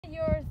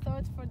your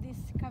thoughts for this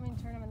coming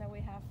tournament that we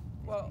have?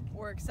 Well,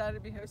 we're excited to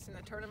be hosting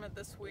the tournament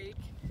this week.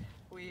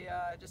 We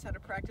just had a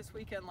practice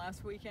weekend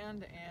last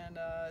weekend, and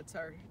it's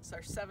our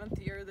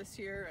 7th year this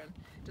year, and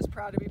just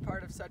proud to be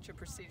part of such a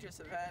prestigious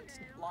event.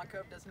 Long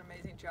Cove does an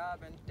amazing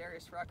job, and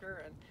Darius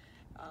Rucker, and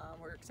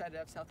we're excited to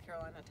have South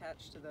Carolina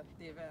attached to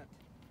the event.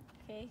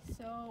 Okay,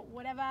 so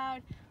what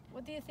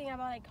do you think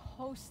about like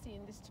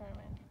hosting this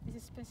tournament?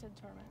 This is a special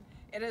tournament.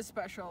 It is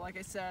special. Like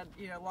I said,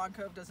 Long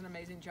Cove does an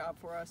amazing job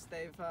for us.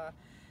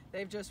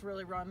 They've just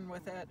really run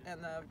with it,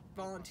 and the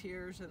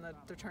volunteers and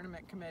the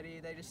tournament committee,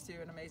 they just do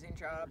an amazing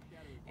job.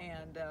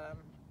 And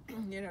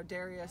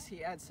Darius,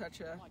 he adds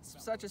such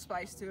a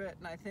spice to it,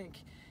 and I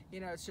think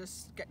it's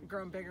just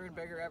grown bigger and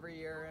bigger every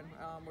year,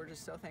 and we're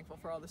just so thankful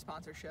for all the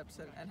sponsorships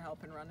and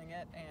help in running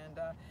it. And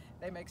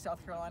they make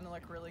South Carolina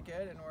look really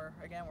good, and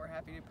we're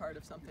happy to be part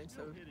of something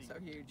so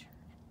huge.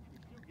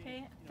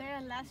 Okay, third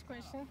and last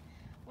question.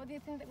 What do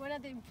you think? What are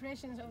the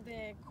impressions of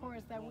the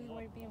course that we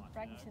were being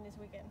practicing this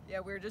weekend?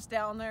 Yeah, we were just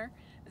down there.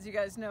 As you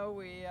guys know,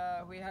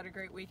 we had a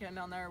great weekend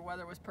down there.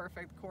 Weather was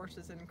perfect. The course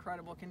is in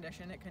incredible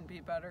condition. It couldn't be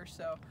better.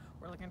 So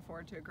we're looking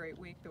forward to a great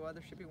week. The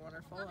weather should be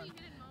wonderful, and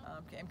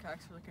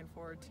Gamecocks are looking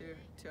forward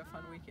to a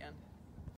fun weekend.